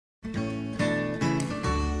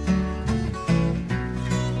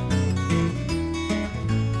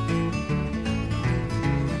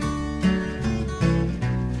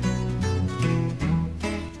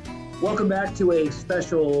Welcome back to a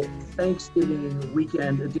special Thanksgiving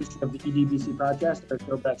weekend edition of the EDBC podcast. Our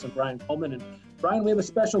show backs on Brian Pearlman. And Brian, we have a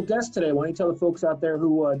special guest today. Why don't you tell the folks out there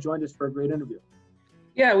who joined us for a great interview?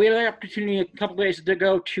 Yeah, we had the opportunity a couple days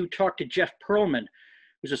ago to talk to Jeff Pearlman,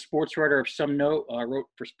 who's a sports writer of some note, wrote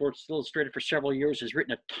for Sports Illustrated for several years, has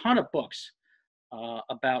written a ton of books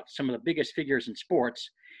about some of the biggest figures in sports.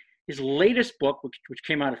 His latest book, which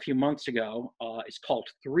came out a few months ago, is called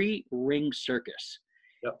Three Ring Circus.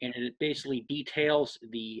 Yep. And it basically details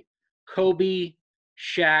the Kobe,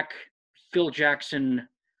 Shaq, Phil Jackson,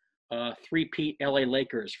 three-peat LA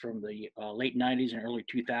Lakers from the late 90s and early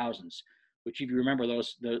 2000s, which if you remember,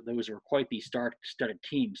 those were quite the star-studded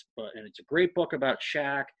teams. And it's a great book about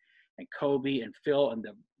Shaq and Kobe and Phil and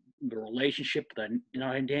the relationship, the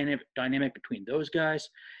dynamic between those guys,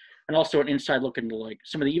 and also an inside look into like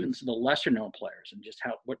some of the lesser-known players and just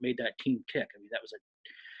what made that team tick. I mean, that was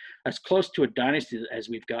as close to a dynasty as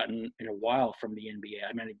we've gotten in a while from the NBA.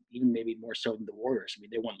 I mean, even maybe more so than the Warriors. I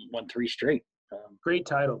mean, they won three straight. Great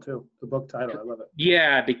title, too. The book title. I love it.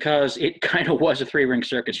 Yeah, because it kind of was a three-ring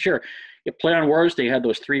circus. Sure, it played on words. They had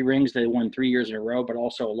those three rings. They won 3 years in a row, but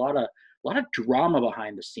also a lot of drama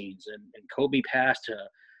behind the scenes. And Kobe passed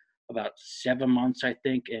about 7 months, I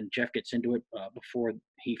think, and Jeff gets into it before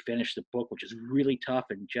he finished the book, which is really tough,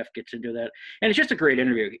 and Jeff gets into that. And it's just a great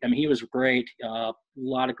interview. I mean, he was great. A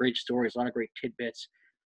lot of great stories, a lot of great tidbits.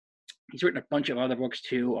 He's written a bunch of other books,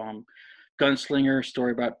 too. Gunslinger,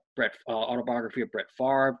 story about autobiography of Brett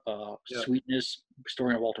Favre, Sweetness,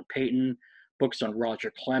 story of Walter Payton, books on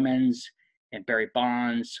Roger Clemens and Barry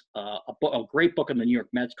Bonds, a great book on the New York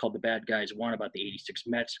Mets called The Bad Guys Won about the 86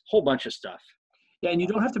 Mets, whole bunch of stuff. Yeah, and you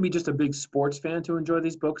don't have to be just a big sports fan to enjoy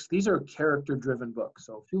these books. These are character-driven books.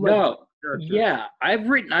 So if you like yeah, I've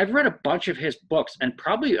read a bunch of his books, and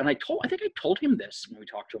I think I told him this when we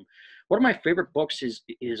talked to him. One of my favorite books is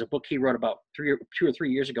a book he wrote about 2 or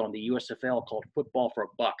 3 years ago in the USFL called Football for a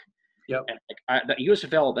Buck. Yep. And the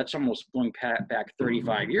USFL, that's almost going back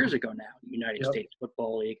 35 years ago now, the United States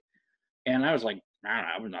Football League. And I was like, I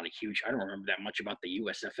don't remember that much about the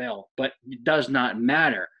USFL, but it does not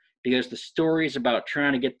matter. Because the stories about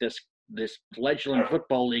trying to get this fledgling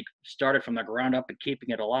football league started from the ground up and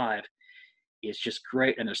keeping it alive is just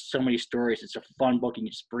great. And there's so many stories. It's a fun book, and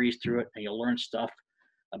you just breeze through it, and you'll learn stuff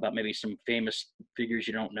about maybe some famous figures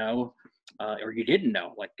you don't know or you didn't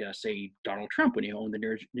know, like, say, Donald Trump when he owned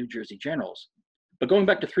the New Jersey Generals. But going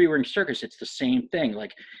back to Three Ring Circus, it's the same thing.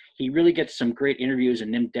 Like, he really gets some great interviews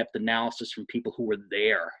and in-depth analysis from people who were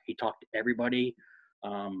there. He talked to everybody.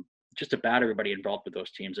 Just about everybody involved with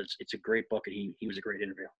those teams. It's a great book, and he was a great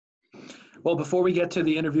interview. Well, before we get to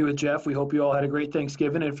the interview with Jeff, we hope you all had a great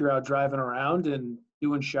Thanksgiving. If you're out driving around and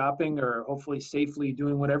doing shopping or hopefully safely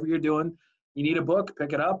doing whatever you're doing, you need a book,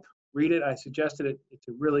 pick it up, read it. I suggested it. It's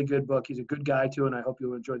a really good book. He's a good guy, too, and I hope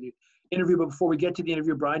you'll enjoy the interview. But before we get to the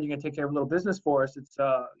interview, Brian, you're going to take care of a little business for us. It's,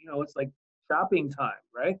 it's like shopping time,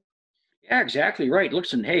 right? Yeah, exactly right.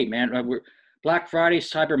 Listen, hey, man, we're Black Friday,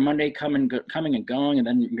 Cyber Monday coming and going, and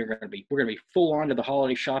then we're gonna be full on to the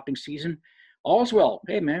holiday shopping season. All's well.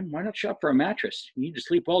 Hey man, why not shop for a mattress? You need to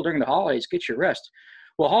sleep well during the holidays. Get your rest.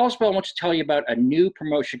 Well, Allswell wants to tell you about a new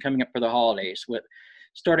promotion coming up for the holidays, with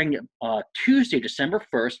starting Tuesday, December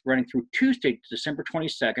 1st, running through Tuesday, December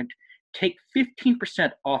 22nd. Take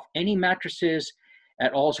 15% off any mattresses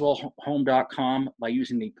at allswellhome.com by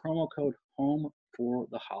using the promo code HOME for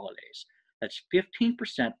the holidays. That's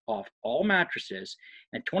 15% off all mattresses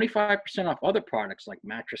and 25% off other products like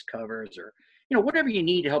mattress covers or, whatever you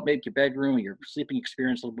need to help make your bedroom or your sleeping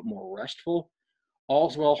experience a little bit more restful.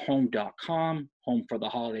 Allswellhome.com, home for the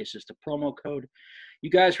holidays is the promo code. You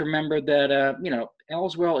guys remember that,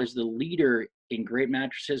 Allswell is the leader in great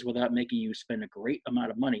mattresses without making you spend a great amount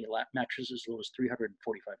of money. Mattresses as low as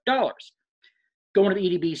 $345. Go into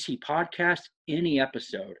the EDBC podcast, any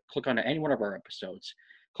episode, click on any one of our episodes.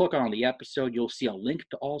 Click on the episode. You'll see a link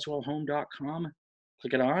to allswellhome.com.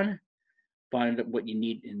 Click it on. Find what you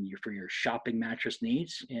need for your shopping mattress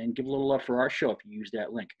needs, and give a little love for our show if you use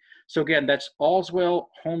that link. So again, that's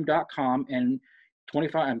allswellhome.com and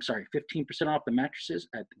 15% off the mattresses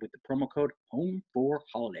with the promo code HOME for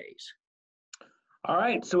holidays. All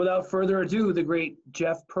right. So without further ado, the great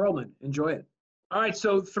Jeff Pearlman. Enjoy it. All right.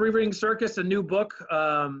 So Three Ring Circus, a new book.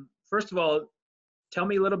 First of all, tell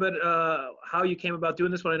me a little bit how you came about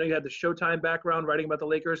doing this one. I know you had the Showtime background, writing about the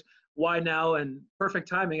Lakers. Why now? And perfect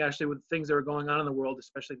timing, actually, with things that are going on in the world,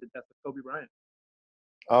 especially the death of Kobe Bryant.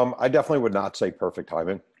 I definitely would not say perfect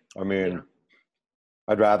timing. I mean,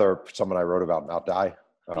 I'd rather someone I wrote about not die.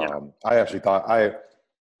 I actually thought in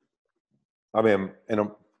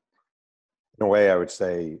a way, I would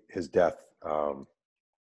say his death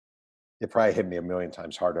it probably hit me a million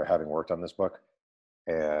times harder having worked on this book.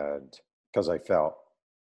 And because I'd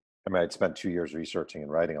spent 2 years researching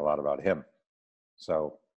and writing a lot about him.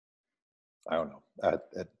 So I don't know.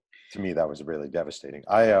 To me, that was really devastating.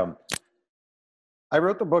 I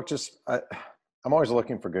wrote the book I'm always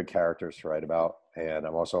looking for good characters to write about. And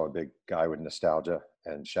I'm also a big guy with nostalgia.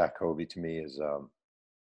 And Shaq Kobe to me is,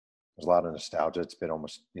 there's a lot of nostalgia. It's been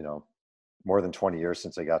almost, more than 20 years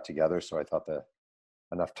since they got together. So I thought that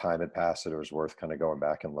enough time had passed that it was worth kind of going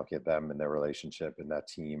back and looking at them and their relationship and that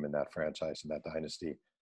team and that franchise and that dynasty.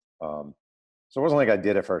 So it wasn't like I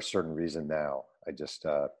did it for a certain reason now. It just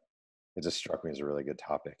struck me as a really good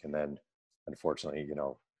topic. And then unfortunately,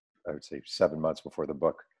 I would say 7 months before the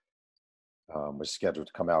book was scheduled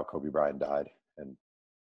to come out, Kobe Bryant died. And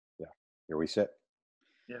yeah, here we sit.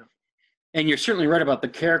 Yeah. And you're certainly right about the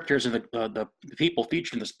characters and the people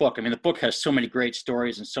featured in this book. I mean, the book has so many great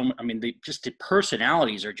stories and the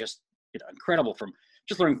personalities are just incredible, from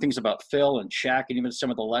just learning things about Phil and Shaq and even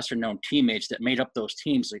some of the lesser known teammates that made up those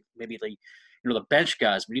teams, like maybe the bench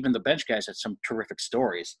guys, but even the bench guys had some terrific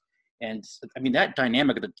stories. And I mean, that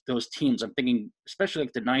dynamic of those teams, I'm thinking, especially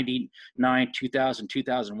like the 99, 2000,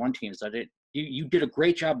 2001 teams, you did a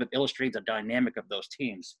great job of illustrating the dynamic of those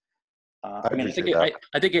teams. I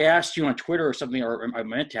think I asked you on Twitter or something, or I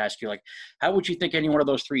meant to ask you, like, how would you think any one of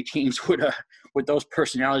those three teams with those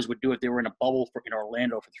personalities would do if they were in a bubble in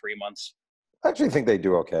Orlando for 3 months? I actually think they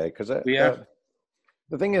do okay, because the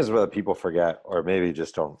thing is, what people forget or maybe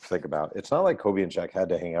just don't think about, it's not like Kobe and Shaq had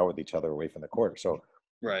to hang out with each other away from the court. So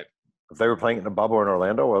right, if they were playing in a bubble in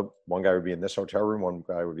Orlando, well, one guy would be in this hotel room, one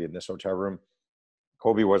guy would be in this hotel room.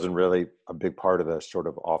 Kobe wasn't really a big part of the sort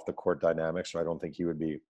of off the court dynamic, so I don't think he would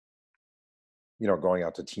be going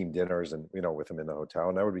out to team dinners and, with him in the hotel,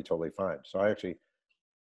 and that would be totally fine. So I think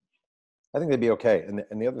they'd be okay.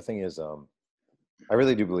 And the other thing is, I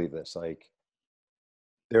really do believe this, like,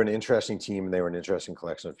 they're an interesting team and they were an interesting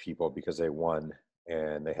collection of people because they won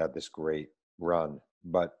and they had this great run.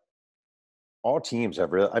 But all teams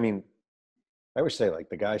have I always say, like,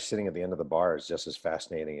 the guy sitting at the end of the bar is just as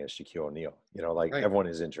fascinating as Shaquille O'Neal. Right. Everyone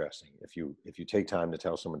is interesting. If you take time to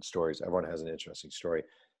tell someone's stories, everyone has an interesting story.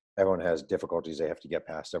 Everyone has difficulties they have to get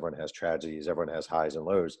past. Everyone has tragedies. Everyone has highs and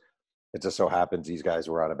lows. It just so happens these guys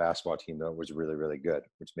were on a basketball team that was really, really good,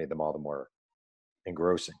 which made them all the more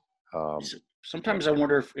engrossing. Sometimes I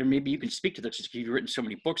wonder if, and maybe you can speak to this because you've written so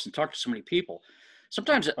many books and talked to so many people.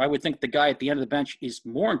 Sometimes I would think the guy at the end of the bench is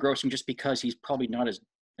more engrossing just because he's probably not as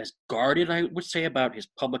guarded, I would say, about his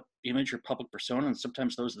public image or public persona. And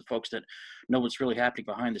sometimes those are the folks that know what's really happening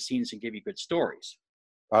behind the scenes and give you good stories.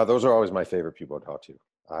 Those are always my favorite people to talk to.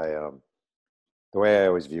 The way I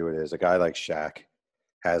always view it is, a guy like Shaq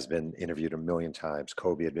has been interviewed a million times.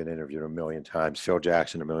 Kobe had been interviewed a million times. Phil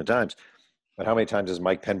Jackson a million times. But how many times has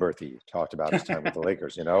Mike Penberthy talked about his time with the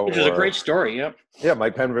Lakers? Which is a great story. Yep. Yeah,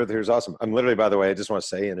 Mike Penberthy was awesome. I'm literally, by the way, I just want to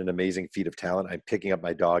say, in an amazing feat of talent, I'm picking up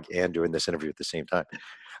my dog and doing this interview at the same time.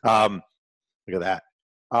 Look at that.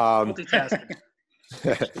 Multitasking.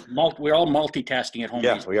 We're all multitasking at home.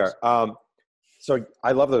 Yeah, we are. So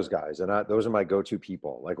I love those guys, and those are my go-to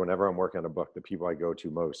people. Like, whenever I'm working on a book, the people I go to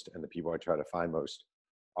most and the people I try to find most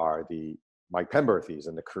are the Mike Penberthys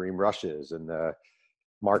and the Kareem Rushes and the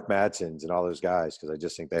Mark Madsons and all those guys, because I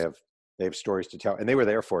just think they have stories to tell, and they were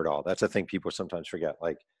there for it all. That's a thing people sometimes forget.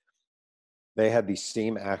 Like, they had the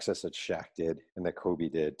same access that Shaq did and that Kobe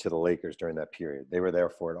did to the Lakers during that period. They were there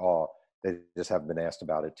for it all. They just haven't been asked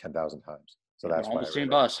about it 10,000 times. So that's on the same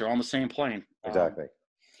bus. They're on the same plane. Exactly.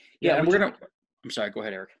 And I'm sorry, go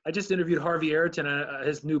ahead, Eric. I just interviewed Harvey Ayrton on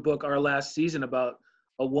his new book, Our Last Season, about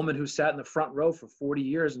a woman who sat in the front row for 40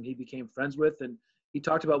 years and he became friends with. And he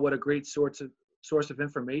talked about what a great source of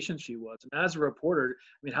information she was. And as a reporter,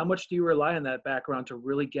 I mean, how much do you rely on that background to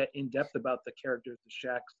really get in depth about the characters, the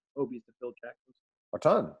Shaqs, the Kobe's, the Phil Jacksons? A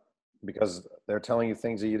ton, because they're telling you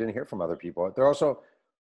things that you didn't hear from other people. They're also,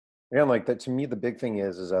 again, like, that, to me, the big thing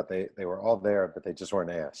is that they were all there, but they just weren't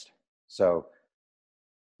asked. So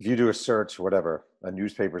if you do a search, whatever, a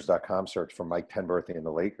newspapers.com search for Mike Penberthy and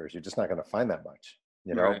the Lakers, you're just not going to find that much,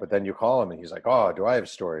 Right. But then you call him and he's like, oh, do I have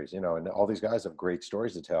stories? And all these guys have great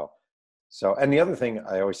stories to tell. So, and the other thing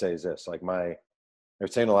I always say is this, like, I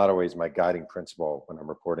would say in a lot of ways, my guiding principle when I'm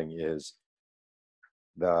reporting is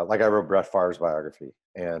I wrote Brett Favre's biography,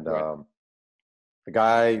 and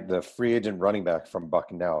Right. the free agent running back from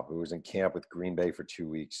Bucknell, who was in camp with Green Bay for 2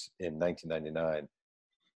 weeks in 1999,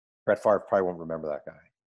 Brett Favre probably won't remember that guy,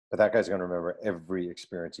 but that guy's going to remember every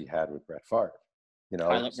experience he had with Brett Favre.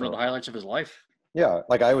 One of the highlights of his life. Yeah,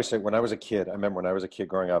 like I always say, when I was a kid, I remember when I was a kid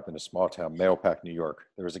growing up in a small town, Mahopac, New York,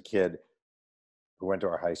 there was a kid who went to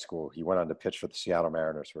our high school. He went on to pitch for the Seattle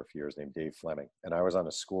Mariners for a few years, named Dave Fleming. And I was on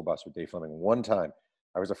a school bus with Dave Fleming one time.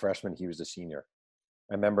 I was a freshman. He was a senior.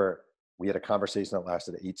 I remember we had a conversation that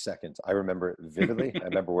lasted 8 seconds. I remember it vividly. I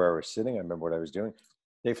remember where I was sitting. I remember what I was doing.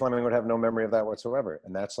 Dave Fleming would have no memory of that whatsoever.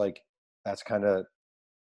 And that's sort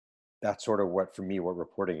of what, for me, what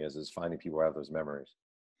reporting is finding people who have those memories.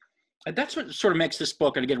 And that's what sort of makes this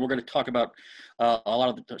book. And again, we're going to talk about a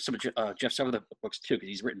lot of some of Jeff's other books too, because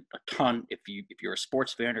he's written a ton. If you're a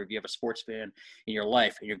sports fan, or if you have a sports fan in your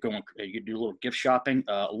life, and you do a little gift shopping,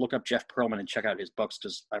 look up Jeff Pearlman and check out his books,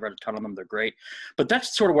 because I've read a ton of them. They're great. But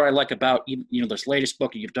that's sort of what I like about this latest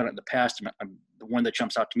book. You've done it in the past. The one that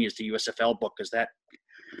jumps out to me is the USFL book, because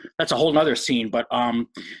that's a whole nother scene. But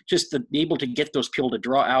just to be able to get those people to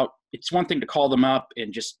draw out. It's one thing to call them up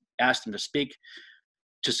and just ask them to speak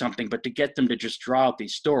to something, but to get them to just draw out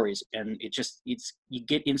these stories, and you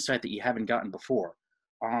get insight that you haven't gotten before.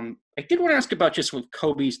 I did want to ask about just with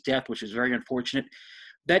Kobe's death, which is very unfortunate.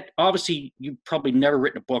 That obviously you've probably never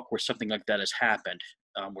written a book where something like that has happened,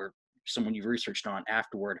 where someone you've researched on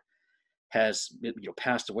afterward has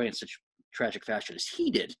passed away in such tragic fashion as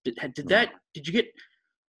he did.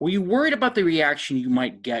 Were you worried about the reaction you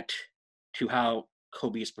might get to how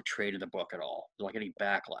Kobe is portrayed in the book at all? Like any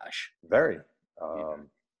backlash? Very.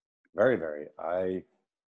 Very, very.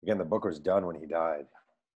 Again, the book was done when he died,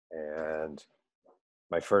 and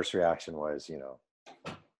my first reaction was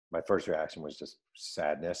just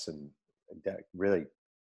sadness and really,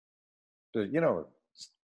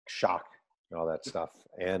 shock and all that stuff.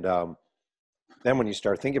 And then when you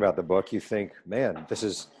start thinking about the book, you think, man, this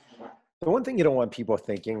is the one thing you don't want people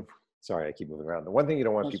thinking. Sorry, I keep moving around. The one thing you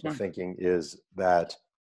don't want people thinking is that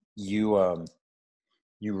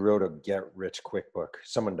you wrote a get-rich-quick book.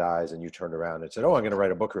 Someone dies, and you turned around and said, "Oh, I'm going to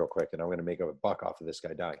write a book real quick, and I'm going to make a buck off of this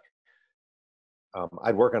guy dying."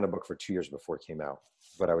 I'd worked on a book for 2 years before it came out,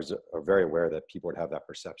 but I was very aware that people would have that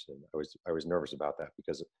perception. I was nervous about that,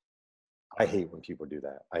 because I hate when people do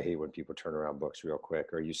that. I hate when people turn around books real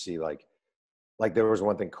quick, or you see like there was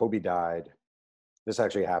one thing. Kobe died. This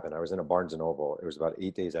actually happened. I was in a Barnes & Noble. It was about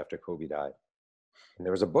 8 days after Kobe died, and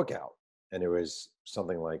there was a book out. And it was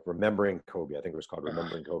something like Remembering Kobe. I think it was called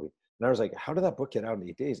Remembering Kobe. And I was like, how did that book get out in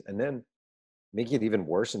 8 days? And then make it even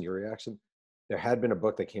worse in your reaction, there had been a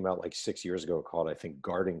book that came out like 6 years ago called, I think,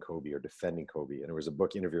 Guarding Kobe or Defending Kobe. And it was a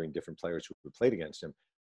book interviewing different players who played against him.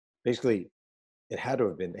 Basically, they had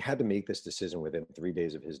to make this decision within 3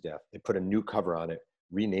 days of his death. They put a new cover on it,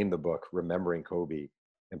 renamed the book Remembering Kobe,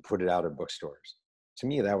 and put it out in bookstores. To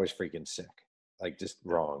me, that was freaking sick, like just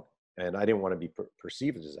wrong. And I didn't want to be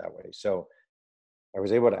perceived as that way. So I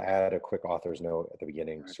was able to add a quick author's note at the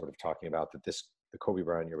beginning, sort of talking about that the Kobe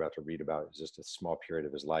Bryant you're about to read about is just a small period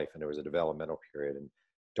of his life. And it was a developmental period. And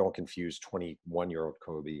don't confuse 21-year-old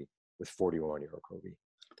Kobe with 41-year-old Kobe.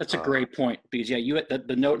 That's a great point, because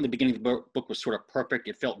the note in the beginning of the book was sort of perfect.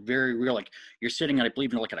 It felt very real. Like you're sitting at, I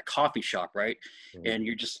believe, like in a coffee shop, right? Mm-hmm. And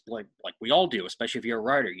you're just like we all do, especially if you're a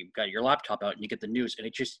writer. You've got your laptop out and you get the news, and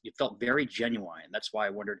it felt very genuine. That's why I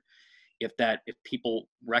wondered if people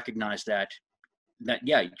recognize that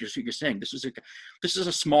just what you're saying. This is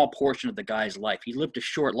a small portion of the guy's life. He lived a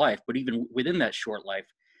short life, but even within that short life,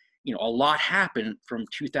 a lot happened from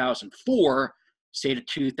 2004. Say to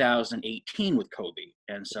 2018 with Kobe.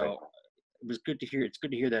 And so it was good to hear. It's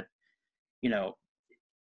good to hear that,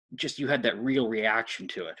 just you had that real reaction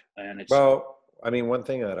to it. And it's, well, I mean, one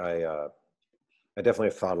thing that I definitely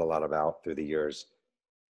have thought a lot about through the years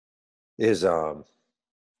is there's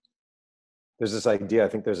this idea, I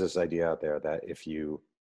think there's this idea out there that if you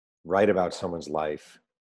write about someone's life,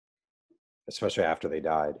 especially after they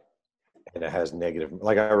died, and it has negative,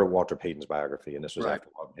 like I wrote Walter Payton's biography, and this was after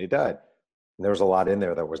he died. And there was a lot in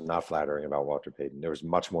there that was not flattering about Walter Payton. There was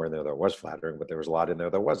much more in there that was flattering, but there was a lot in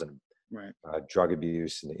there that wasn't. Right. Drug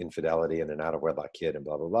abuse and infidelity and an out-of-wedlock kid and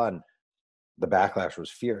blah, blah, blah. And the backlash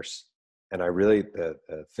was fierce. And the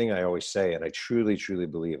thing I always say, and I truly, truly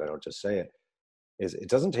believe, I don't just say it, is it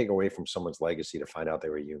doesn't take away from someone's legacy to find out they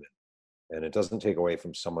were human. And it doesn't take away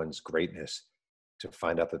from someone's greatness to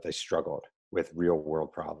find out that they struggled with real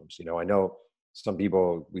world problems. I know some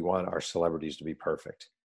people, we want our celebrities to be perfect.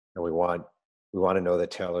 And we want to know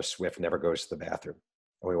that Taylor Swift never goes to the bathroom.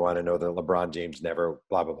 And we want to know that LeBron James never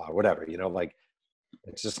blah, blah, blah, whatever,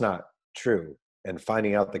 it's just not true. And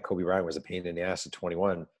finding out that Kobe Bryant was a pain in the ass at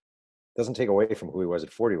 21 doesn't take away from who he was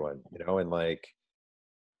at 41, and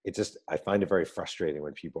I find it very frustrating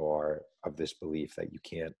when people are of this belief that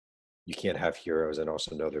you can't have heroes and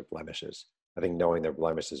also know their blemishes. I think knowing their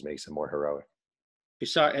blemishes makes them more heroic.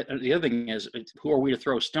 The other thing is, who are we to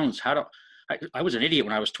throw stones? How I was an idiot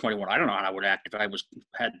when I was 21. I don't know how I would act if I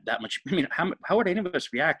had that much. I mean, how would any of us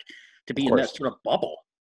react to be Of in that course. sort of bubble?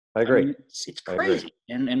 I I agree. mean, it's I agree. crazy.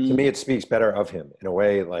 And To me, it speaks better of him in a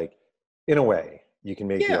way. Like, in a way, you can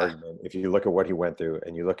make the yeah, argument if you look at what he went through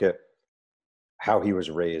and you look at how he was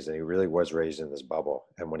raised, and he really was raised in this bubble.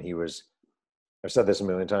 And when he was, I've said this a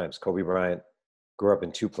million times, Kobe Bryant grew up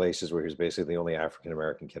in two places where he was basically the only African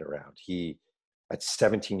American kid around. At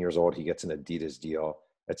 17 years old, he gets an Adidas deal.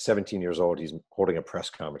 At 17 years old, he's holding a press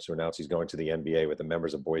conference to announce he's going to the NBA with the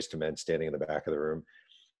members of Boys to Men standing in the back of the room.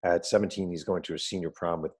 At 17, he's going to a senior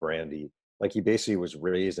prom with Brandy. Like, he basically was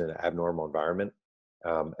raised in an abnormal environment.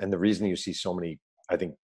 And the reason you see so many, I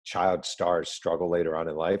think, child stars struggle later on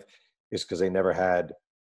in life is because they never had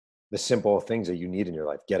the simple things that you need in your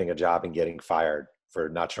life: getting a job and getting fired for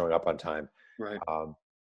not showing up on time, right.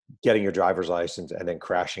 getting your driver's license and then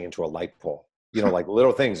crashing into a light pole. Like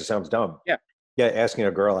little things. It sounds dumb. Yeah. Yeah, asking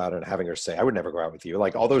a girl out and having her say, "I would never go out with you."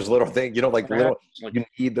 Like all those little things, you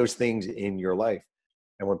need those things in your life.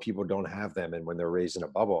 And when people don't have them, and when they're raised in a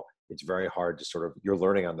bubble, it's very hard to sort of, you're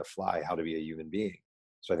learning on the fly how to be a human being.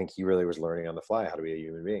 So I think he really was learning on the fly how to be a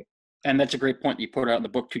human being. And that's a great point that you put out in the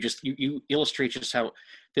book too. Just you illustrate just how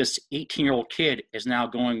this 18-year-old kid is now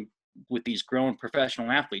going with these grown professional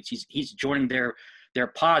athletes. He's joining their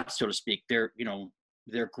pod, so to speak, their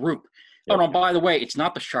group. Yep. Oh no, by the way, it's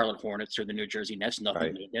not the Charlotte Hornets or the New Jersey Nets.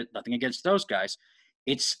 Nothing against those guys.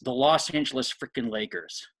 It's the Los Angeles freaking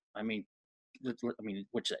Lakers. I mean,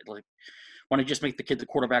 what's that like? Why don't you just make the kid the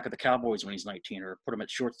quarterback of the Cowboys when he's 19, or put him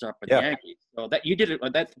at shortstop for the Yankees? So that you did it.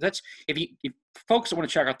 That's if folks that want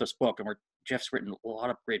to check out this book, and Jeff's written a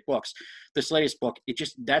lot of great books. This latest book,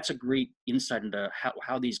 that's a great insight into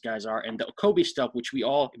how these guys are, and the Kobe stuff, which we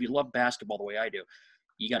all, if you love basketball the way I do,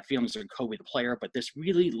 you got feelings of Kobe the player, but this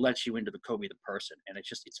really lets you into the Kobe the person, and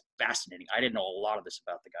it's fascinating. I didn't know a lot of this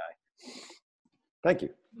about the guy. Thank you,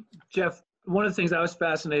 Jeff. One of the things I was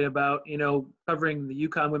fascinated about, covering the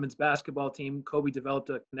UConn women's basketball team, Kobe developed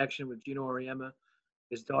a connection with Gino Auriemma.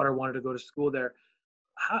 His daughter wanted to go to school there.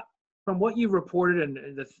 From what you reported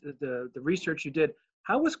and the research you did,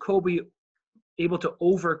 how was Kobe able to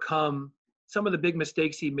overcome some of the big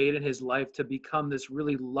mistakes he made in his life to become this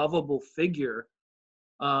really lovable figure?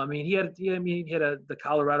 He had the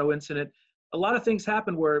Colorado incident. A lot of things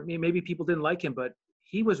happened where maybe people didn't like him, but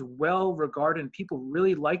he was well regarded and people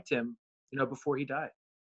really liked him, before he died.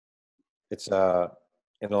 It's in a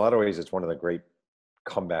lot of ways, it's one of the great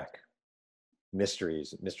comeback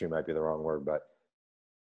mysteries. Mystery might be the wrong word, but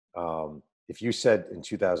if you said in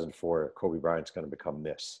 2004, Kobe Bryant's going to become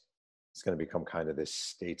this, he's going to become kind of this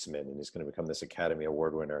statesman, and he's going to become this Academy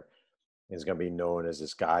Award winner. He's going to be known as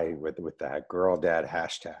this guy with that girl dad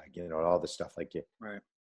hashtag, and all this stuff. Like it, right.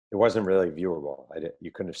 It wasn't really viewable.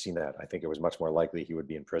 You couldn't have seen that. I think it was much more likely he would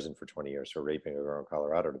be in prison for 20 years for raping a girl in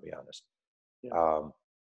Colorado, to be honest. Yeah.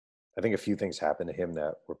 I think a few things happened to him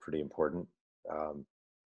that were pretty important.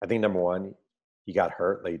 I think number one, he got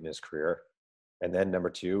hurt late in his career. And then number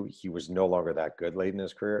two, he was no longer that good late in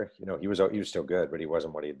his career. He was still good, but he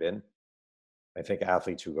wasn't what he had been. I think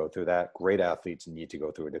athletes who go through that, great athletes, need to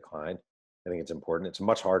go through a decline. I think it's important. It's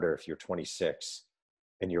much harder if you're 26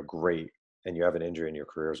 and you're great and you have an injury and your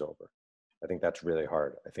career's over. I think that's really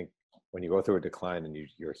hard. I think when you go through a decline and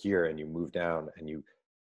you're here and you move down and you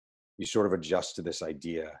sort of adjust to this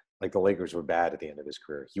idea, like the Lakers were bad at the end of his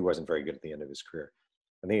career. He wasn't very good at the end of his career.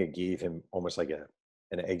 I think it gave him almost like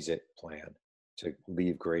an exit plan to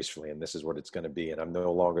leave gracefully. And this is what it's going to be. And I'm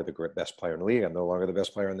no longer the best player in the league. I'm no longer the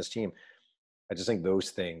best player on this team. I just think those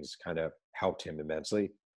things kind of helped him immensely.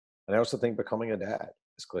 And I also think becoming a dad,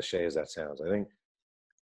 as cliche as that sounds, I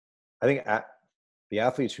think the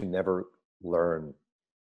athletes who never learn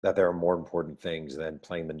that there are more important things than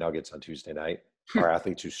playing the Nuggets on Tuesday night are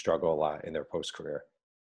athletes who struggle a lot in their post-career.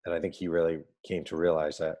 And I think he really came to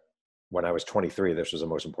realize that when I was 23, this was the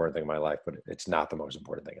most important thing in my life, but it's not the most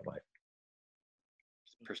important thing in life.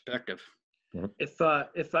 Perspective. Mm-hmm.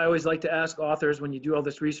 If I always like to ask authors, when you do all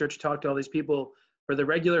this research, talk to all these people, for the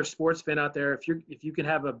regular sports fan out there, if you can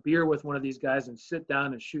have a beer with one of these guys and sit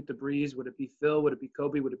down and shoot the breeze, would it be Phil? Would it be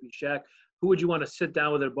Kobe? Would it be Shaq? Who would you want to sit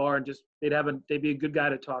down with at a bar and just they'd be a good guy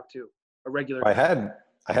to talk to? A regular. I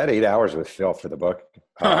had 8 hours with Phil for the book,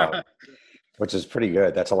 which is pretty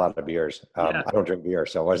good. That's a lot of beers. I don't drink beer,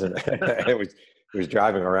 so it wasn't. it was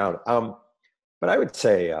driving around. But I would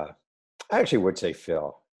say, I actually would say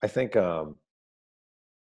Phil. I think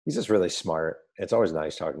he's just really smart. It's always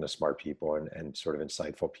nice talking to smart people and sort of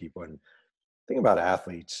insightful people. And the thing about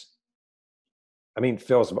athletes, I mean,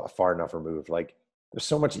 Phil's far enough removed. Like, there's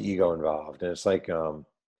so much ego involved, and it's like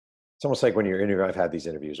it's almost like when you're interviewing. I've had these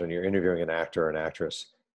interviews when you're interviewing an actor or an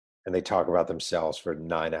actress, and they talk about themselves for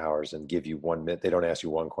 9 hours and give you 1 minute. They don't ask you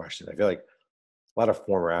one question. I feel like a lot of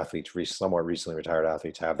former athletes, somewhat recently retired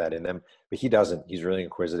athletes, have that in them, but he doesn't. He's really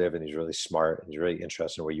inquisitive and he's really smart and he's really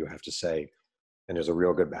interested in what you have to say. And there's a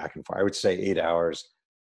real good back and forth. I would say 8 hours,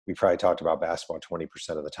 we probably talked about basketball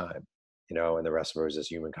 20% of the time, and the rest of it was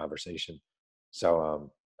just human conversation.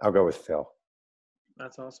 So I'll go with Phil.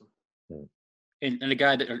 That's awesome. And a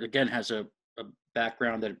guy that, again, has a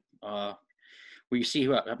background that where you see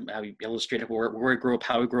how he illustrated where he grew up,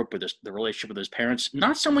 how he grew up with the relationship with his parents.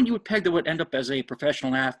 Not someone you would peg that would end up as a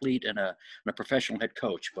professional athlete and a professional head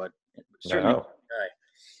coach, but certainly a guy.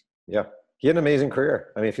 Yeah. He had an amazing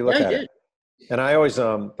career. I mean, if you look at it. And I always,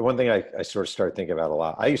 the one thing I sort of started thinking about a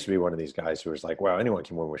lot, I used to be one of these guys who was like, wow, anyone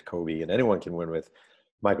can win with Kobe and anyone can win with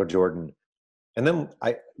Michael Jordan. And then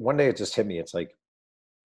one day it just hit me. It's like,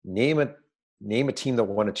 name a team that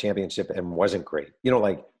won a championship and wasn't great.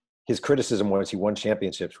 Like his criticism was he won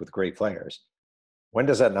championships with great players. When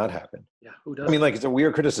does that not happen? Yeah, who does? I mean, like, it's a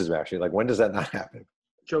weird criticism, actually. Like, when does that not happen?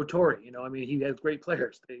 Joe Torre, I mean, he has great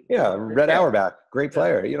players. Red Auerbach, great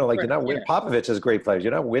player. You're not winning. Yeah. Popovich has great players.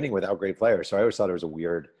 You're not winning without great players. So I always thought it was a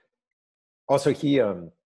weird. Also,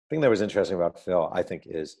 thing that was interesting about Phil, I think,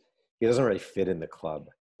 is he doesn't really fit in the club.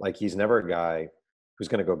 Like, he's never a guy who's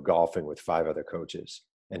going to go golfing with 5 other coaches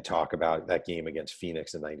and talk about that game against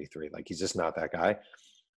Phoenix in '93. Like, he's just not that guy.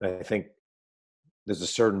 And I think there's a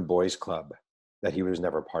certain boys club that he was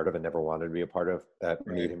never part of and never wanted to be a part of that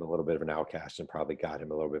made him a little bit of an outcast and probably got him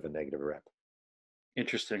a little bit of a negative rep.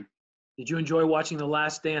 Interesting. Did you enjoy watching The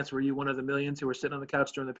Last Dance? Were you one of the millions who were sitting on the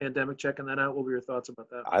couch during the pandemic checking that out? What were your thoughts about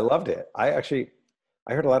that? I loved it. I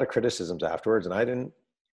heard a lot of criticisms afterwards and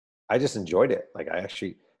I just enjoyed it. Like, I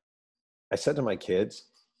said to my kids,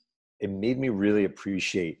 it made me really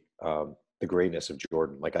appreciate the greatness of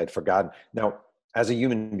Jordan. Like, I'd forgotten. Now, as a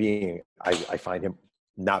human being, I find him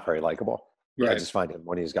not very likable. Right. I just find him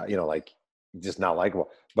when he's got, just not likable.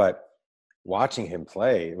 But watching him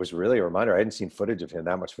play, it was really a reminder. I hadn't seen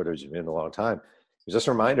that much footage of him in a long time. It was just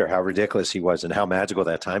a reminder how ridiculous he was and how magical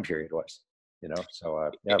that time period was.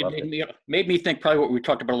 So it made me think probably what we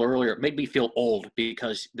talked about earlier. It made me feel old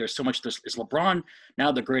because there's so much. This is LeBron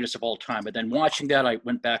now the greatest of all time. But then watching that, I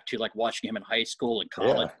went back to like watching him in high school and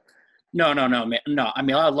college. Yeah. No, man, no. I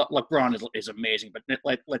mean, LeBron is amazing,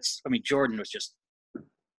 but Jordan was just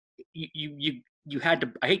you had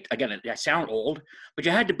to. I hate again. I sound old, but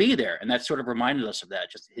you had to be there, and that sort of reminded us of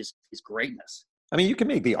that. Just his greatness. I mean, you can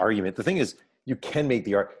make the argument. The thing is, you can make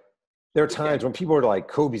the argument. There are times when people are like,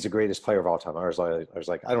 Kobe's the greatest player of all time. I was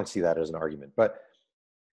like, I don't see that as an argument. But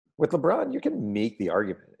with LeBron, you can make the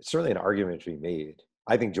argument. It's certainly an argument to be made.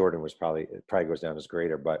 I think Jordan probably goes down as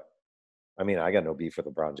greater, but I mean, I got no beef with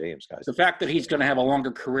LeBron James, guys. The fact that he's going to have a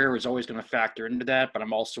longer career is always going to factor into that, but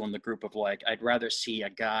I'm also in the group of like, I'd rather see a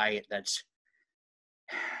guy that's,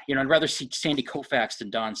 I'd rather see Sandy Koufax than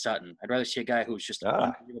Don Sutton. I'd rather see a guy who's just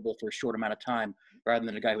unbelievable for a short amount of time rather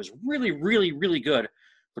than a guy who's really, really, really good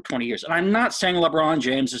for 20 years. And I'm not saying LeBron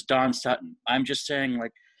James is Don Sutton. I'm just saying,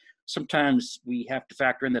 like, sometimes we have to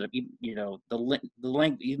factor in that, the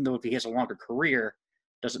length, even though if he has a longer career,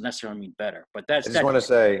 doesn't necessarily mean better. But I just want to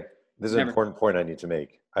say, this is an important point I need to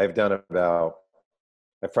make. I've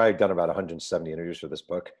probably done about 170 interviews for this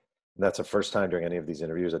book. And that's the first time during any of these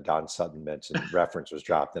interviews that Don Sutton reference was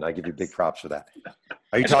dropped. And I give you big props for that.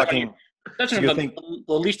 Are you talking? That's the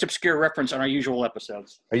least obscure reference on our usual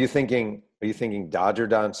episodes. Are you thinking Dodger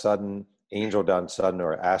Don Sutton, Angel Don Sutton,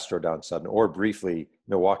 or Astro Don Sutton, or briefly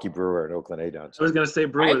Milwaukee Brewer and Oakland A Don Sutton? I was going to say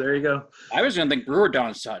Brewer. There you go. I was going to think Brewer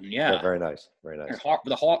Don Sutton. Yeah. Very nice. Very nice.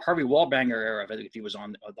 The Harvey Wallbanger era, if he was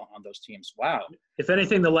on those teams. Wow. If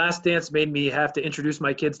anything, The Last Dance made me have to introduce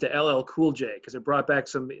my kids to LL Cool J because it brought back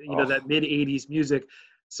some, that mid '80s music.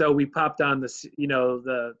 So we popped on the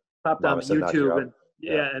YouTube and.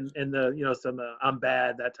 Yeah, and the some I'm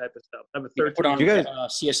Bad, that type of stuff. I'm a 13. Put on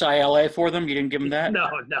CSI LA for them. You didn't give them that. No.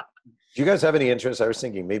 Do you guys have any interest? I was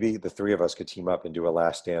thinking maybe the 3 of us could team up and do a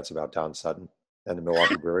Last Dance about Don Sutton and the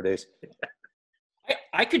Milwaukee Brewer days.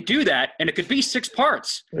 I could do that, and it could be 6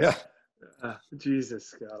 parts. Yeah.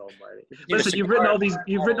 Jesus God Almighty! Listen, you've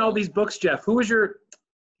written all these books, Jeff.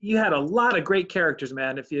 You had a lot of great characters,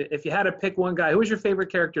 man. If you had to pick one guy, who was your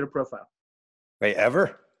favorite character to profile? Wait,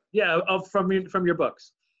 ever? Yeah, from your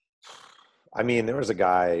books. I mean, there was a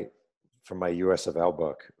guy from my USFL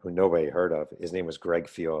book who nobody heard of. His name was Greg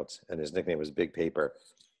Fields, and his nickname was Big Paper.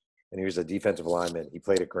 And he was a defensive lineman. He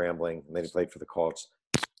played at Grambling, and then he played for the Colts.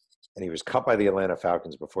 And he was cut by the Atlanta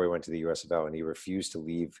Falcons before he went to the USFL, and he refused to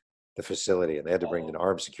leave the facility. And they had to bring an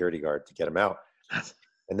armed security guard to get him out.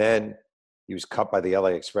 And then he was cut by the LA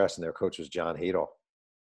Express, and their coach was John Hadel.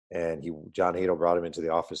 and John Hadel brought him into the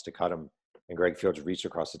office to cut him, and Greg Fields reached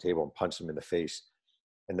across the table and punched him in the face,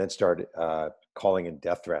 and then started calling in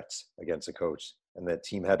death threats against the coach. And the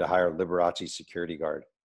team had to hire Liberace's security guard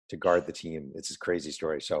to guard the team. It's a crazy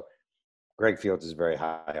story. So Greg Fields is very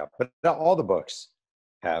high up. But all the books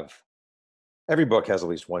every book has at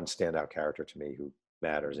least one standout character to me who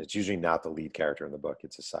matters. It's usually not the lead character in the book.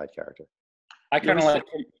 It's a side character. I kind of like,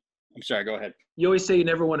 I'm sorry, go ahead. You always say you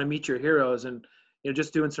never want to meet your heroes. And,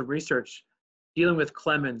 just doing some research, dealing with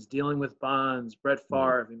Clemens, dealing with Bonds, Brett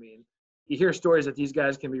Favre, I mean, you hear stories that these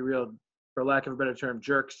guys can be real, for lack of a better term,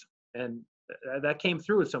 jerks. And that came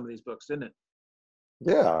through with some of these books, didn't it?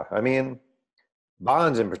 Yeah. I mean,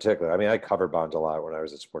 Bonds in particular. I mean, I covered Bonds a lot when I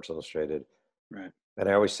was at Sports Illustrated. Right. And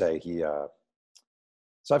I always say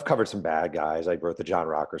so I've covered some bad guys. I wrote the John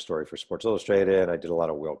Rocker story for Sports Illustrated. I did a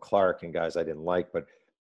lot of Will Clark and guys I didn't like. But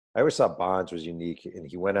I always thought Bonds was unique, and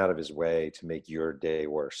he went out of his way to make your day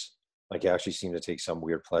worse. Like, he actually seemed to take some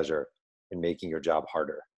weird pleasure in making your job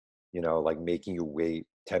harder, like making you wait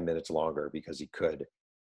 10 minutes longer because he could.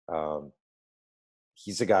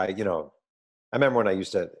 He's a guy, I remember when I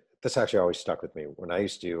used to, this actually always stuck with me. When I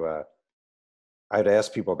used to, I'd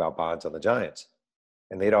ask people about Bonds on the Giants,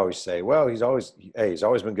 and they'd always say, well, he's always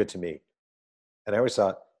been good to me. And I always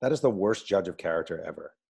thought, that is the worst judge of character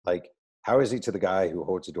ever. Like, how is he to the guy who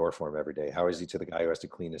holds the door for him every day? How is he to the guy who has to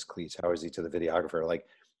clean his cleats? How is he to the videographer? Like,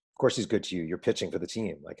 of course he's good to you. You're pitching for the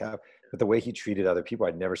team. Like, but the way he treated other people,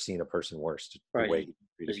 I'd never seen a person worse. Right. The way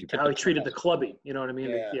he treated people. How he treated the clubby, you know what I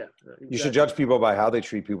mean? Yeah. Exactly. You should judge people by how they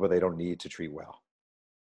treat people they don't need to treat well.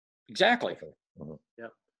 Exactly. Mm-hmm. Yeah.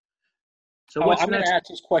 So I'm going to ask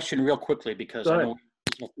this question real quickly because I know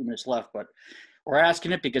there's a few minutes left, but we're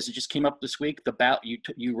asking it because it just came up this week.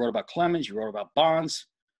 You wrote about Clemens, you wrote about Bonds.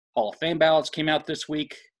 Hall of Fame ballots came out this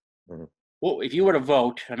week. Mm-hmm. Well, if you were to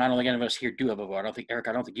vote, and I don't think any of us here do have a vote. Eric,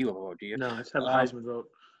 I don't think you have a vote, do you? No, I just have a Heisman vote.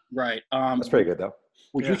 Right. That's pretty good, though.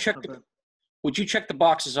 Would you check the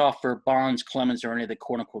boxes off for Bonds, Clemens, or any of the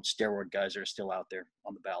quote unquote steroid guys that are still out there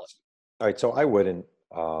on the ballot? All right, so I wouldn't.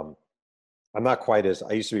 I'm not quite as,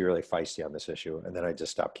 I used to be really feisty on this issue, and then I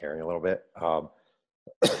just stopped caring a little bit.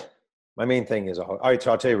 My main thing is, all right,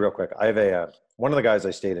 so I'll tell you real quick. I have one of the guys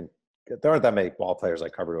I stayed in, there aren't that many ball players I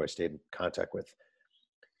covered who I stayed in contact with,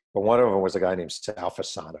 but one of them was a guy named Sal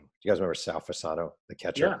Fasano. Do you guys remember Sal Fasano, the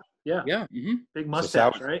catcher? Yeah. Mm-hmm. Big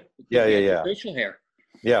mustache, so right? Yeah. Facial hair.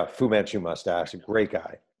 Yeah, Fu Manchu mustache, a great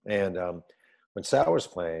guy. And when Sal was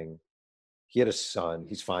playing, he had a son.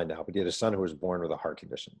 He's fine now, but he had a son who was born with a heart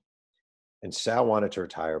condition. And Sal wanted to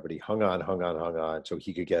retire, but he hung on so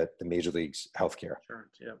he could get the major league's health care. Sure,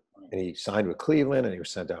 yeah. And he signed with Cleveland, and he was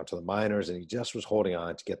sent down to the minors, and he just was holding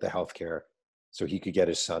on to get the health care so he could get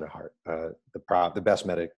his son a heart, the best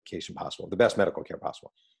medication possible, the best medical care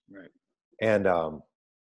possible. Right. And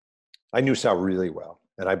I knew Sal really well,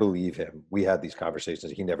 and I believe him. We had these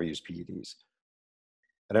conversations. He never used PEDs.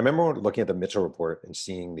 And I remember looking at the Mitchell report and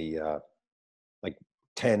seeing the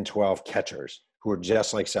 10, 12 catchers who were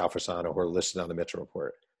just like Sal Fasano, who are listed on the Mitchell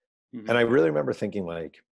report. Mm-hmm. And I really remember thinking,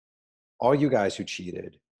 all you guys who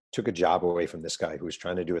cheated took a job away from this guy who was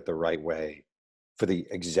trying to do it the right way for the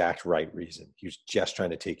exact right reason. He was just trying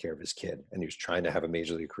to take care of his kid, and he was trying to have a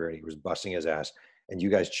major league career. He was busting his ass, and you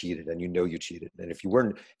guys cheated, and you cheated. And if you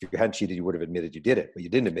hadn't cheated, you would have admitted you did it, but you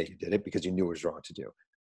didn't admit you did it because you knew it was wrong to do.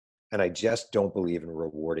 And I just don't believe in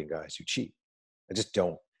rewarding guys who cheat. I just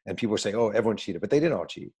don't. And people say, oh, everyone cheated, but they didn't all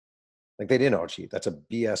cheat. They didn't all cheat. That's a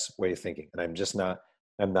BS way of thinking. And I'm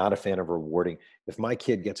not a fan of rewarding. If my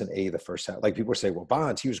kid gets an A the first half, people say, well,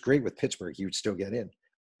 Bonds, he was great with Pittsburgh, he would still get in.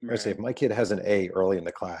 Right. I say, if my kid has an A early in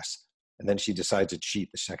the class, and then she decides to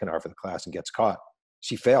cheat the second half of the class and gets caught,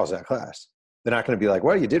 she fails that class. They're not going to be like,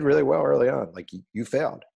 well, you did really well early on. You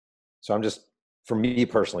failed. So for me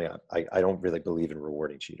personally, I don't really believe in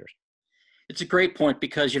rewarding cheaters. It's a great point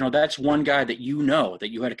because, that's one guy that that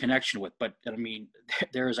you had a connection with. But, I mean,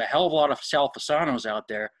 there is a hell of a lot of Sal Fasanos out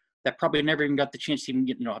there that probably never even got the chance to even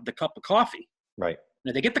get, the cup of coffee. Right.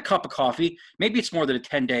 Now, they get the cup of coffee. Maybe it's more than a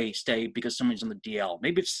 10-day stay because somebody's on the DL.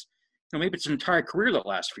 Maybe it's an entire career that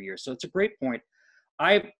lasts for years. So it's a great point.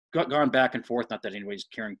 I've gone back and forth. Not that anybody's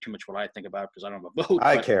caring too much what I think about it because I don't have a vote.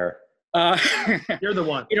 I care. You're the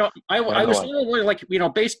one. I was a little worried,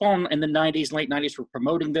 baseball in the 90s, late 90s were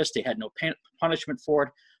promoting this. They had no punishment for it.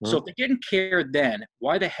 Mm-hmm. So if they didn't care then,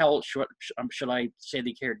 why the hell should I say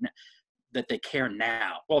they cared that they care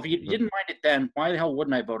now? Well, if you didn't mind it then, why the hell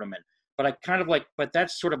wouldn't I vote them in? But I kind of but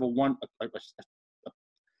that's sort of a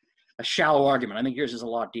shallow argument. I think yours is a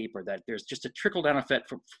lot deeper, that there's just a trickle-down effect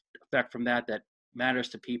from that matters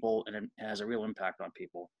to people and it has a real impact on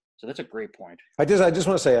people. So that's a great point. I just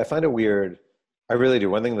want to say, I find it weird I really do.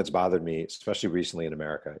 One thing that's bothered me, especially recently in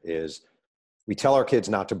America, is we tell our kids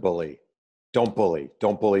not to bully. Don't bully,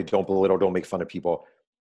 don't bully, don't belittle, don't make fun of people.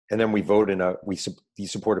 And then we vote we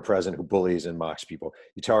support a president who bullies and mocks people.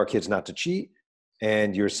 You tell our kids not to cheat,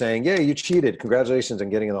 and you're saying, yeah, you cheated. Congratulations on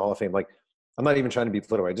getting in the Hall of Fame. Like, I'm not even trying to be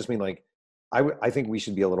political. I just mean, like, I think we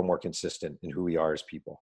should be a little more consistent in who we are as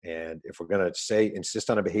people. And if we're going to insist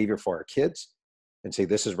on a behavior for our kids and say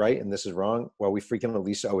this is right and this is wrong, well, we freaking at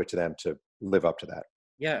least owe it to them to live up to that.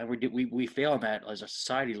 Yeah, we fail on that as a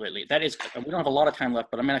society lately. That is, we don't have a lot of time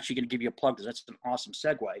left, but I'm actually going to give you a plug because that's an awesome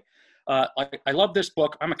segue. I love this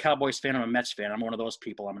book. I'm a Cowboys fan. I'm a Mets fan. I'm one of those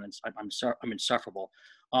people. I'm insufferable.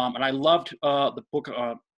 And I loved the book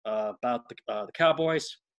about the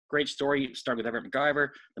Cowboys. Great story. It started with Everett MacGyver.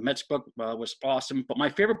 The Mets book was awesome. But my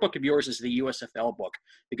favorite book of yours is the USFL book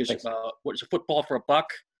because what is it, Football for a Buck?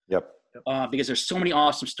 Yep. Because there's so many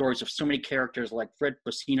awesome stories of so many characters like Fred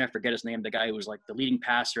Bocina, I forget his name, the guy who was like the leading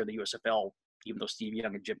passer of the USFL, even though Steve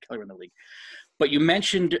Young and Jim Kelly were in the league. But you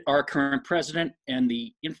mentioned our current president and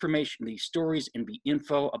the information, the stories and the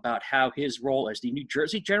info about how his role as the New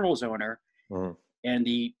Jersey Generals owner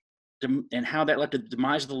and how that led to the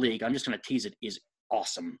demise of the league. I'm just going to tease it, is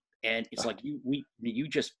awesome. And it's like you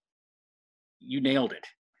nailed it.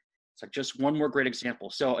 It's like just one more great example.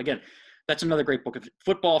 So again, that's another great book of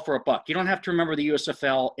Football for a Buck. You don't have to remember the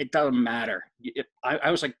USFL. It doesn't matter. I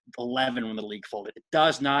was like 11 when the league folded. It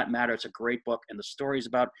does not matter. It's a great book. And the stories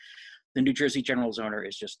about the New Jersey Generals owner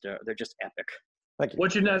is just, they're just epic. Thank you.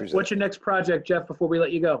 What's your next project, Jeff, before we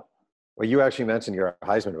let you go? Well, you actually mentioned you're a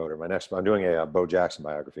Heisman voter. I'm doing a Bo Jackson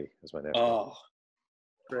biography as my next book.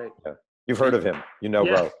 Great. Yeah. You've heard of him. You know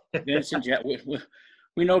Bo. Vincent,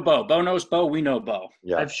 we know Bo. Bo knows Bo. We know Bo.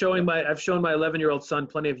 Yeah. I've shown my 11-year-old son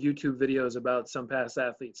plenty of YouTube videos about some past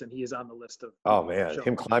athletes, and he is on the list of. Oh man,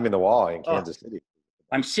 him climbing the wall in Kansas City.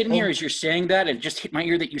 I'm sitting here as you're saying that, and it just hit my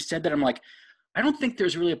ear that you said that. I'm like, I don't think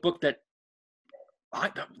there's really a book that.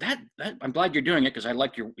 I'm glad you're doing it because I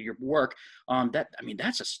like your work.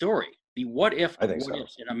 That's a story. The what if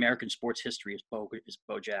ifs in American sports history is Bo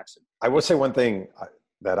Jackson. I will say one thing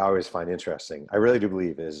that I always find interesting. I really do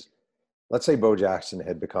believe is, let's say Bo Jackson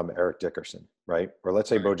had become Eric Dickerson, right? Or let's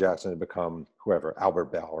say Bo Jackson had become whoever,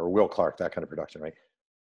 Albert Bell or Will Clark, that kind of production, right?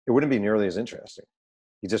 It wouldn't be nearly as interesting.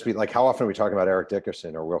 You'd just be like, how often are we talking about Eric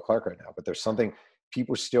Dickerson or Will Clark right now? But there's something,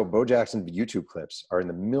 people still, Bo Jackson YouTube clips are in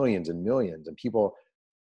the millions and millions, and people,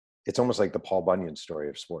 it's almost like the Paul Bunyan story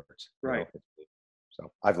of sports. Right.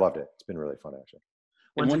 So I've loved it. It's been really fun, actually.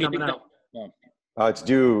 When's it coming out? It's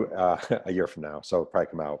due a year from now, so it'll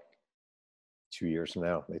probably come out 2 years from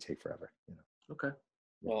now. They take forever. Okay.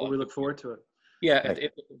 Well, we look forward to it. Yeah,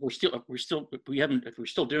 if we're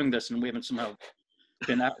still doing this and we haven't somehow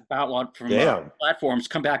been outlawed from platforms,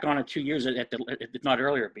 come back on in 2 years if not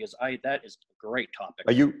earlier, because that is a great topic.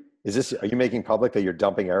 Are you making public that you're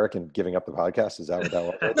dumping Eric and giving up the podcast? Is that what that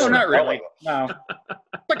was? No, not really. No,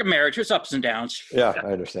 it's like a marriage. There's ups and downs. Yeah,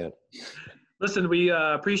 I understand. Listen, we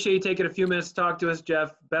appreciate you taking a few minutes to talk to us,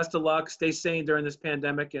 Jeff. Best of luck. Stay sane during this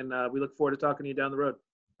pandemic, and we look forward to talking to you down the road.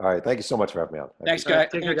 All right. Thank you so much for having me on. Thanks, guys.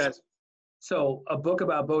 Take care, guys. So a book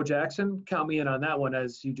about Bo Jackson, count me in on that one,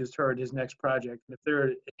 as you just heard his next project. If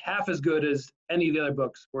they're half as good as any of the other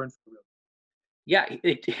books, we're in for real. Yeah,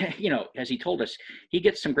 as he told us, he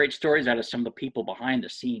gets some great stories out of some of the people behind the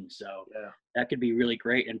scenes. So that could be really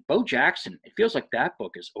great. And Bo Jackson, it feels like that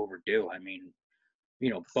book is overdue. I mean,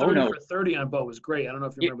 Bo 30 for 30 on Bo was great. I don't know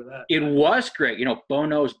if you remember that. It was great. Bo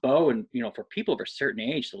knows Bo, and for people of a certain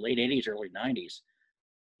age, the late 80s, early 90s,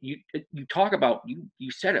 you talk about you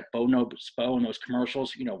said it. Bo knows Bo and those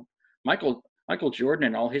commercials. Michael Jordan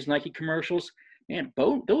and all his Nike commercials. Man,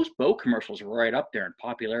 those Bo commercials were right up there in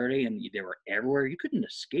popularity, and they were everywhere. You couldn't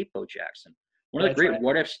escape Bo Jackson. One of the great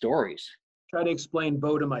what if stories. Try to explain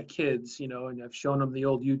Bo to my kids, and I've shown them the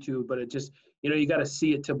old YouTube, but it just, you got to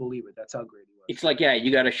see it to believe it. That's how great he was. It's like,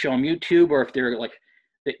 you got to show them YouTube, or if they're like,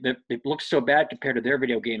 they look so bad compared to their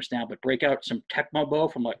video games now, but break out some Tecmo Bo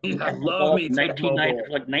from like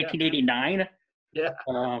 1989. Yeah.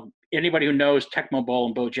 Anybody who knows Tecmo Bowl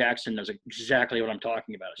and Bo Jackson knows exactly what I'm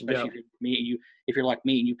talking about, especially if you're like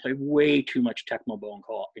me and you play way too much Tecmo Bowl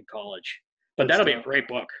in college. But that'll be a great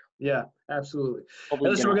book. Yeah, absolutely.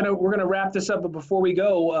 Listen, we're gonna wrap this up, but before we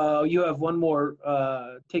go, you have one more.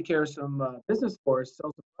 Take care of some business for us,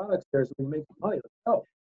 sell some products there, so we can make some money. Let's go.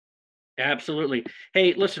 Absolutely.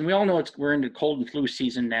 Hey, listen, we all know we're into cold and flu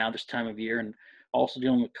season now, this time of year, and also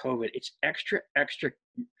dealing with COVID. It's extra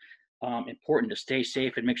important to stay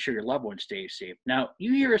safe and make sure your loved ones stay safe. Now,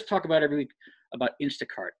 you hear us talk about every week about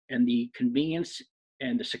Instacart and the convenience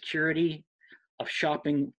and the security of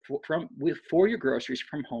shopping for your groceries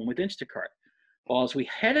from home with Instacart. Well, as we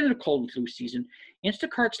head into cold and flu season,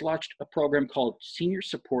 Instacart's launched a program called Senior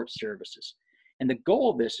Support Services. And the goal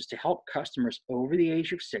of this is to help customers over the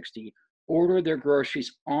age of 60 order their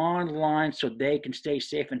groceries online so they can stay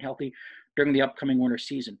safe and healthy during the upcoming winter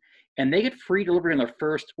season. And they get free delivery on their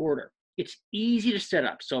first order. It's easy to set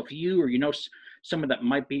up. So if you or you know someone that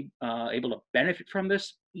might be able to benefit from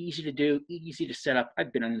this, easy to do, easy to set up.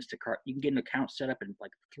 I've been on Instacart. You can get an account set up in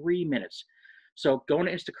like 3 minutes. So go to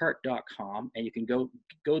instacart.com and you can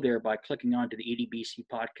go there by clicking onto the EDBC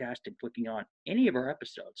podcast and clicking on any of our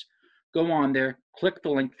episodes. Go on there, click the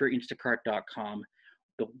link for instacart.com.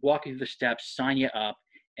 They'll walk you through the steps, sign you up.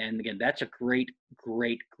 And again, that's a great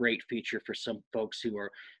feature for some folks who are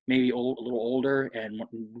maybe a little older and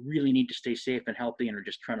really need to stay safe and healthy and are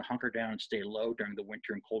just trying to hunker down and stay low during the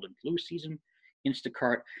winter and cold and flu season.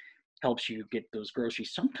 Instacart helps you get those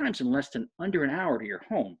groceries sometimes in less than under an hour to your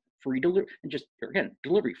home. Free delivery, and just again,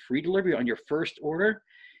 free delivery on your first order.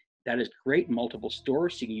 That is great. Multiple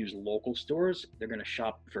stores, so you can use local stores. They're going to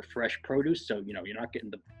shop for fresh produce, so you know you're not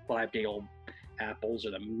getting the 5-day-old apples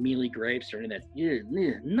or the mealy grapes or any of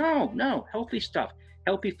that. No, healthy stuff,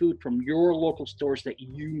 healthy food from your local stores that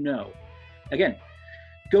you know. Again,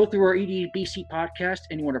 go through our EDBC podcast,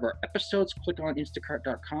 any one of our episodes, click on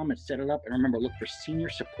instacart.com and set it up. And remember, look for Senior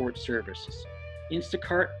Support Services.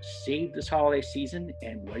 Instacart, save this holiday season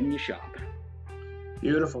and when you shop.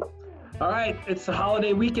 Beautiful. All right, it's the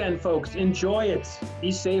holiday weekend, folks. Enjoy it.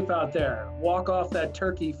 Be safe out there. Walk off that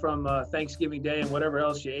turkey from Thanksgiving Day and whatever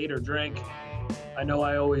else you ate or drank. I know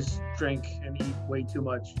I always drink and eat way too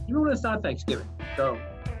much, even when it's not Thanksgiving. So.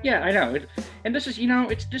 Yeah, I know. And this is,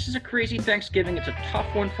 this is a crazy Thanksgiving. It's a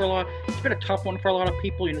tough one for a lot. It's been a tough one for a lot of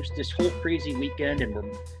people. This whole crazy weekend, and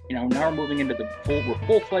we're, now we're moving into we're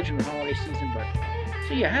full-fledged in the holiday season. But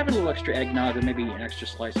so yeah, have a little extra eggnog or maybe an extra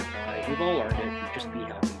slice of pie. We've all learned it. Just be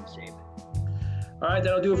healthy and safe. All right,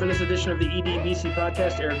 that'll do it for this edition of the EDBC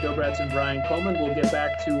podcast. Eric Dobratz and Brian Coleman. We'll get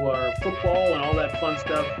back to our football and all that fun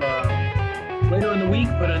stuff later in the week.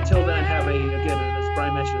 But until then, have again, as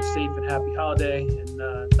Brian mentioned, a safe and happy holiday. And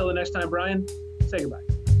until the next time, Brian, say goodbye.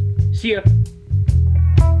 See ya.